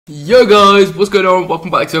Yo guys, what's going on? Welcome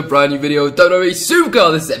back to a brand new video of WWE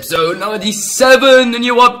Supercard. This is episode 97. The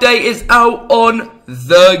new update is out on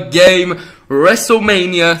the game.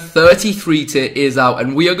 WrestleMania 33 tier is out,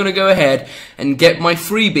 and we are going to go ahead and get my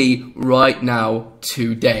freebie right now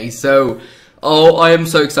today. So, I am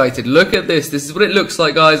so excited. Look at this. This is what it looks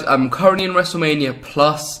like, guys. I'm currently in WrestleMania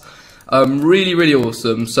Plus. Really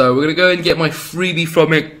awesome. So we're going to go and get my freebie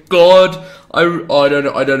from it. God, I don't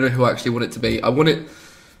know who I actually want it to be.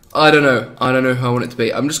 I don't know who I want it to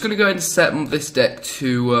be. I'm just gonna go ahead and set this deck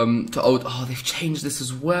to old. Oh, they've changed this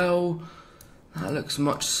as well. That looks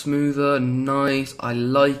much smoother. Nice. I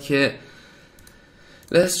like it.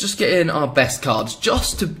 Let's just get in our best cards,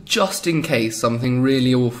 just in case something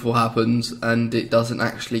really awful happens and it doesn't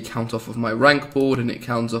actually count off of my rank board and it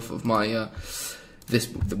counts off of my this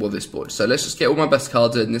board. So let's just get all my best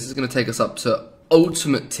cards in. This is gonna take us up to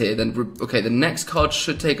Ultimate tier. Then okay, the next card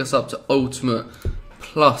should take us up to Ultimate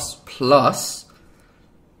Plus,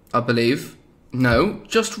 I believe. No,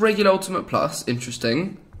 just regular Ultimate Plus.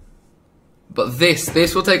 Interesting. But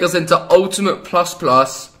this will take us into Ultimate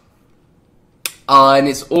Plus. And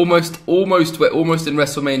it's almost we're almost in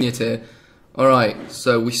WrestleMania tier. Alright,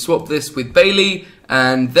 so we swap this with Bailey,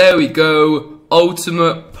 and there we go.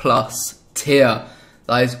 Ultimate Plus tier.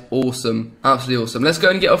 That is awesome. Absolutely awesome. Let's go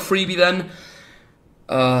and get our freebie then.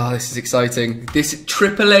 This is exciting. This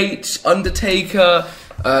Triple H, Undertaker.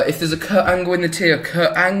 If there's a Kurt Angle in the tier,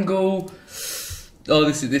 Kurt Angle. Oh,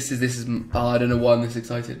 this is. Oh, I don't know why I'm this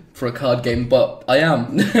excited for a card game, but I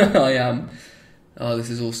am. I am. Oh, this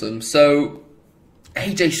is awesome. So,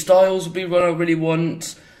 AJ Styles would be one I really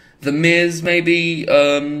want. The Miz, maybe.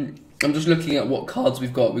 I'm just looking at what cards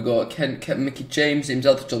we've got. We've got Mickey James, James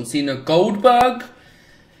Elton, John Cena, Goldberg.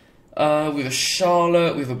 We have a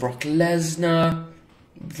Charlotte. We have a Brock Lesnar.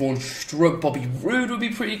 Braun Strowman, Bobby Roode would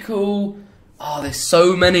be pretty cool. Oh, there's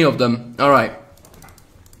so many of them. Alright.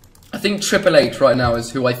 I think Triple H right now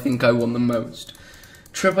is who I think I want the most.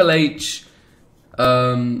 Triple H,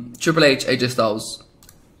 AJ Styles.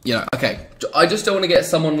 You know, okay. I just don't want to get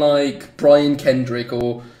someone like Brian Kendrick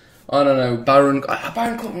or, I don't know, Baron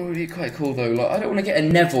Corbin would be quite cool though. Like, I don't want to get a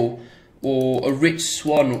Neville or a Rich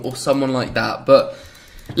Swann or someone like that. But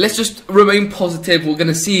let's just remain positive. We're going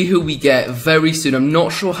to see who we get very soon. I'm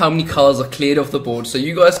not sure how many cards are cleared off the board, so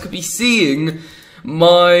you guys could be seeing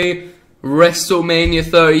my WrestleMania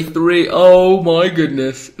 33. Oh my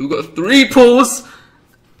goodness. We've got 3 pulls.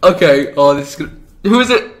 Okay. Oh, this is good. Who is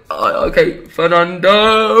it? Okay.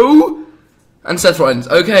 Fernando. And Seth Rollins.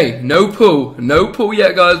 Okay. No pull. No pull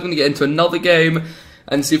yet, guys. We're going to get into another game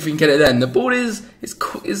and see if we can get it then. The board is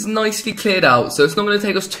nicely cleared out, so it's not going to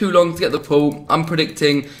take us too long to get the pull. I'm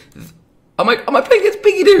predicting. Am I playing against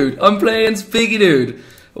Biggie Dude? I'm playing against Biggie Dude.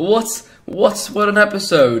 What an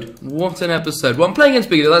episode. What an episode. Well, I'm playing against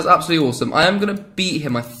Biggie Dude. That's absolutely awesome. I am going to beat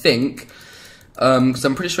him, I think. Because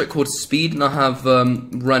I'm pretty sure it called Speed, and I have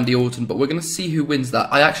Randy Orton. But we're going to see who wins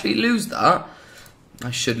that. I actually lose that.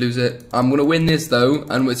 I should lose it. I'm going to win this, though.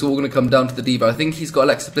 And it's all going to come down to the Diva. I think he's got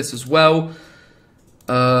Alexa Bliss as well.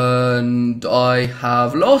 And I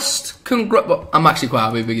have lost. I'm actually quite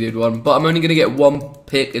happy with Biggie Dude won, but I'm only going to get 1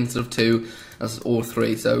 pick instead of 2. That's all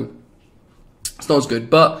 3, so it's not as good.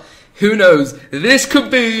 But who knows? This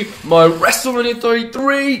could be my WrestleMania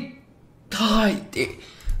 33.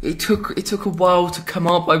 It took a while to come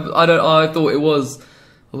up. I thought it was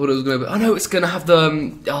going to be. I know it's going to have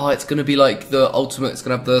the. It's going to be like the Ultimate. It's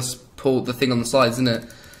going to have the thing on the sides, isn't it?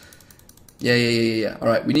 Yeah.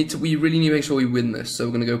 Alright, we really need to make sure we win this. So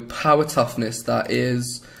we're gonna go Power Toughness, that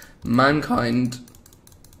is Mankind.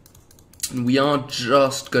 And we are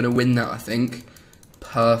just gonna win that, I think.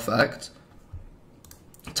 Perfect.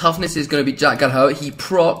 Toughness is gonna be Jack Gallagher. He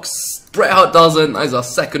procs. Bret Hart doesn't. That is our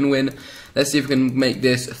second win. Let's see if we can make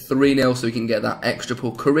this 3-0 so we can get that extra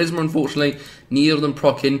pull. Charisma, unfortunately, neither of them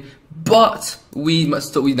procking. But we get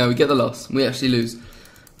the loss. We actually lose.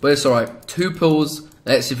 But it's alright. 2 pulls.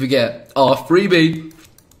 Let's see if we get our freebie.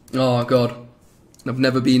 Oh god, I've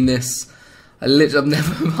never been this. I don't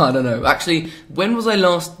know. Actually, when was I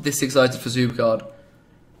last this excited for Supercard?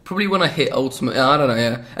 Probably when I hit Ultimate. I don't know.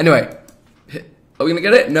 Yeah. Anyway, are we gonna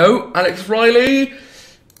get it? No. Alex Riley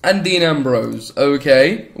and Dean Ambrose.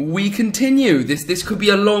 Okay, we continue. This could be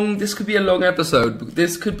a long. This could be a long episode.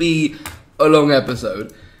 This could be a long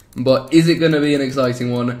episode. But is it gonna be an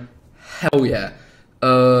exciting one? Hell yeah.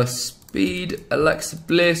 Speed, Alexa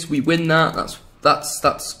Bliss, we win that.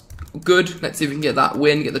 That's good. Let's see if we can get that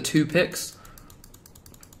win, get the 2 picks.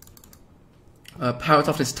 Power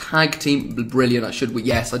Toughness Tag Team, brilliant.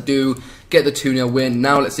 Yes, I do get the 2-0 win.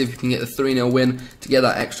 Now let's see if we can get the 3-0 win to get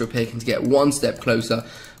that extra pick and to get 1 step closer.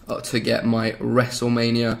 to get my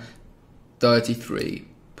WrestleMania 33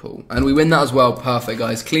 pull. And we win that as well. Perfect,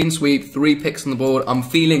 guys. Clean sweep, 3 picks on the board. I'm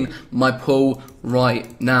feeling my pull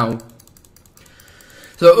right now.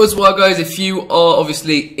 So as well, guys, if you are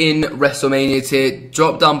obviously in WrestleMania tier,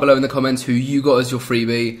 drop down below in the comments who you got as your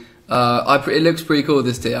freebie. It looks pretty cool,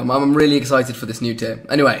 this tier. I'm really excited for this new tier.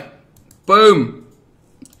 Anyway, boom.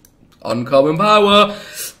 Uncommon power.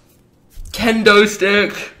 Kendo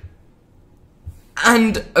stick.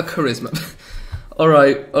 And a charisma.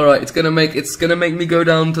 Alright, it's gonna make me go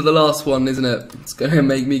down to the last one, isn't it? It's gonna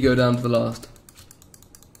make me go down to the last.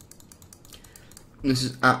 This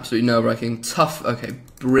is absolutely nerve-wracking. Tough. Okay,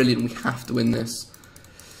 brilliant. We have to win this.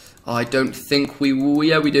 I don't think we will.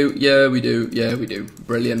 Yeah, we do. Yeah, we do. Yeah, we do.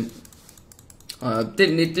 Brilliant.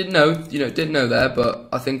 Didn't know there, but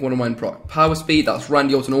I think one of mine power speed. That's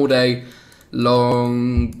Randy Orton all day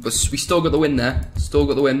long. But we still got the win there. Still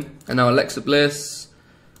got the win. And now Alexa Bliss,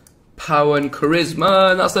 power and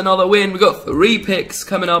charisma, and that's another win. We got 3 picks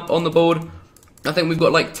coming up on the board. I think we've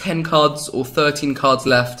got like 10 cards or 13 cards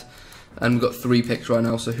left. And we've got 3 picks right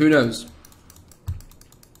now, so who knows?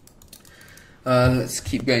 Let's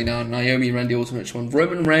keep going down. Naomi, Randy Orton, which one?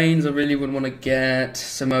 Roman Reigns, I really wouldn't want to get.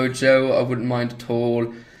 Samoa Joe, I wouldn't mind at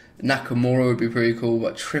all. Nakamura would be pretty cool,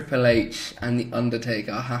 but Triple H and The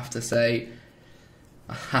Undertaker, I have to say,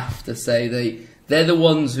 they're the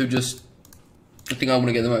ones who just, I think I want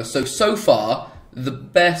to get the most. So far, the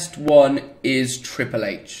best one is Triple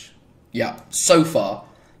H. Yeah, so far.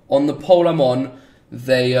 On the poll I'm on,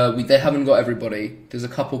 they haven't got everybody. There's a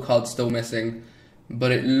couple cards still missing, but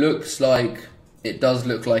it does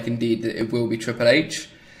look like indeed that it will be Triple H.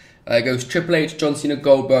 It goes Triple H, John Cena,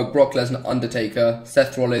 Goldberg, Brock Lesnar, Undertaker,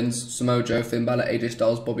 Seth Rollins, Samoa Joe, Finn Balor, AJ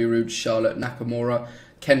Styles, Bobby Roode, Charlotte, Nakamura,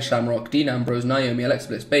 Ken Shamrock, Dean Ambrose, Naomi, Alexa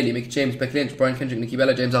Bliss, Bayley, Mickey James, Becky Lynch, Brian Kendrick, Nikki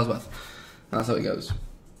Bella, James Ellsworth. That's how it goes.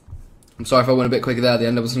 I'm sorry if I went a bit quicker there at the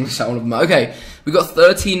end. I was going to shout all of them out. Okay, we got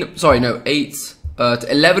 8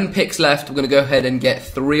 to 11 picks left. We're going to go ahead and get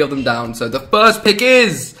 3 of them down. So the first pick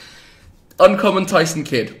is Uncommon Tyson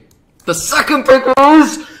Kidd. The second pick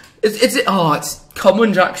is it's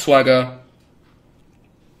Common Jack Swagger.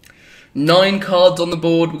 9 cards on the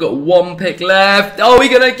board. We've got 1 pick left. Oh, we're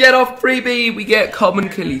going to get off freebie. We get Common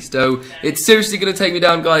Kalisto. It's seriously going to take me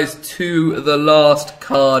down, guys, to the last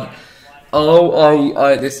card.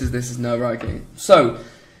 Oh, this is nerve-wracking. So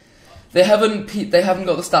they haven't got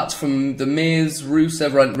the stats from The Miz,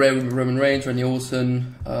 Rusev, Roman Reigns, Randy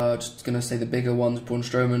Orton. Just gonna say the bigger ones: Braun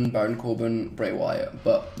Strowman, Baron Corbin, Bray Wyatt.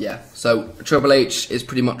 But yeah, so Triple H is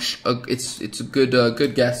pretty much it's a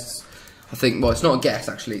good guess. I think. Well, it's not a guess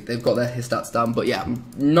actually. They've got his stats down. But yeah,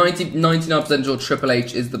 99% sure Triple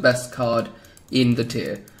H is the best card in the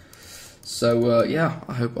tier. So yeah,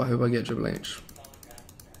 I hope I get Triple H.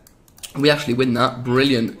 We actually win that.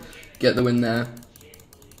 Brilliant. Get the win there.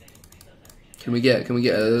 Can we get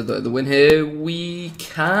the win here? We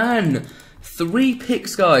can. 3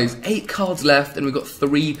 picks, guys. 8 cards left, and we've got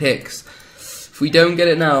 3 picks. If we don't get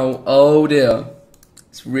it now, oh dear.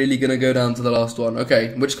 It's really going to go down to the last one.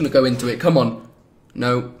 Okay, we're just going to go into it. Come on.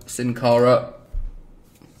 No. Sin Cara.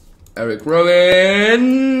 Eric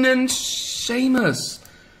Rowan. And Sheamus.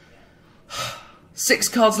 6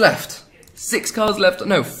 cards left. 6 cards left.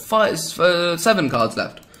 No, 7 cards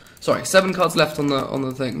left. Sorry, 7 cards left on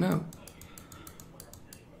the thing. No.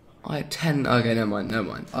 I had 10. Okay, never mind.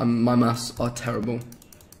 My maths are terrible.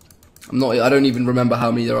 I don't even remember how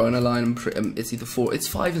many there are in a line. It's either 4. It's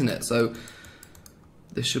 5, isn't it? So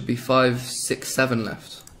there should be 5, 6, 7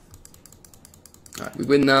 left. Alright, we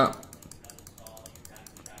win that.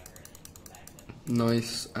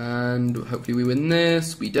 Nice. And hopefully we win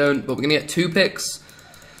this. We don't, but we're gonna get 2 picks.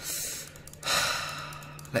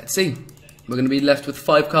 Let's see. We're going to be left with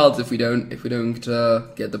 5 cards if we don't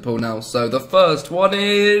get the pull now. So the first one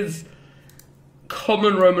is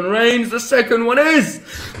Common Roman Reigns. The second one is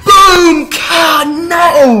boom!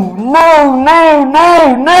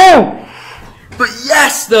 No! But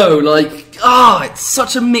yes, though, like it's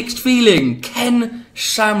such a mixed feeling. Ken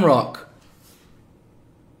Shamrock.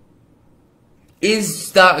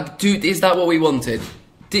 Is that what we wanted?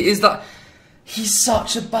 Is that? He's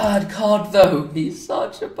such a bad card, though. He's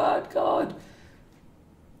such a bad card.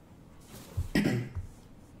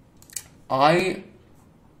 I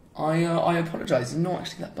apologise. He's not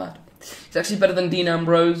actually that bad. He's actually better than Dean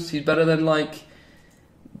Ambrose. He's better than like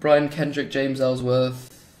Brian Kendrick, James Ellsworth.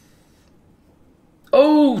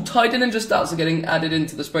 Oh, Tide Ninja stats are getting added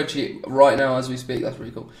into the spreadsheet right now as we speak. That's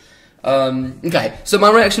really cool. Okay, so my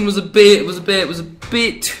reaction was a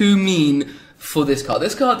bit too mean for this card.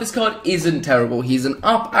 This card isn't terrible. He's an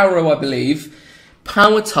up arrow, I believe,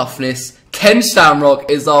 Power Toughness. Ken Shamrock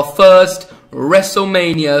is our first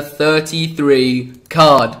WrestleMania 33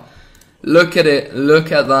 card. Look at it,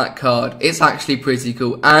 look at that card. It's actually pretty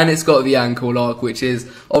cool, and it's got the ankle lock, which is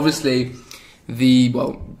obviously the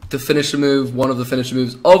finisher move, one of the finisher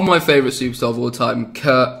moves of my favourite superstar of all time,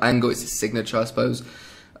 Kurt Angle. It's his signature, I suppose.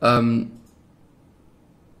 Oh,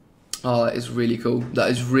 that is really cool. That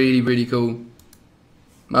is really, really cool.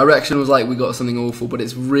 My reaction was like, we got something awful, but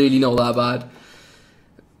it's really not that bad.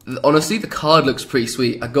 Honestly, the card looks pretty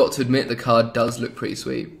sweet. I got to admit, the card does look pretty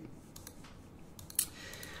sweet.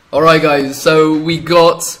 Alright guys, so we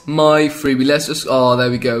got my freebie. Let's just, oh, there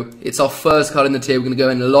we go. It's our first card in the tier. We're going to go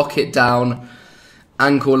and lock it down.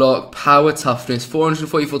 Ankle lock, power toughness,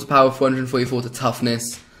 444 to power, 444 to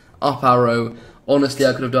toughness, up arrow. Honestly,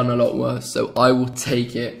 I could have done a lot worse, so I will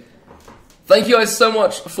take it. Thank you guys so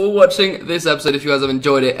much for watching this episode. If you guys have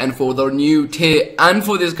enjoyed it, and for the new tier and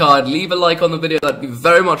for this card, leave a like on the video. That'd be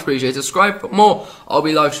very much appreciated. Subscribe for more. I'll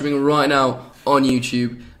be live streaming right now on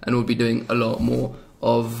YouTube, and we'll be doing a lot more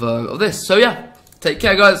of this. So yeah, take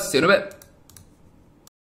care guys. See you in a bit.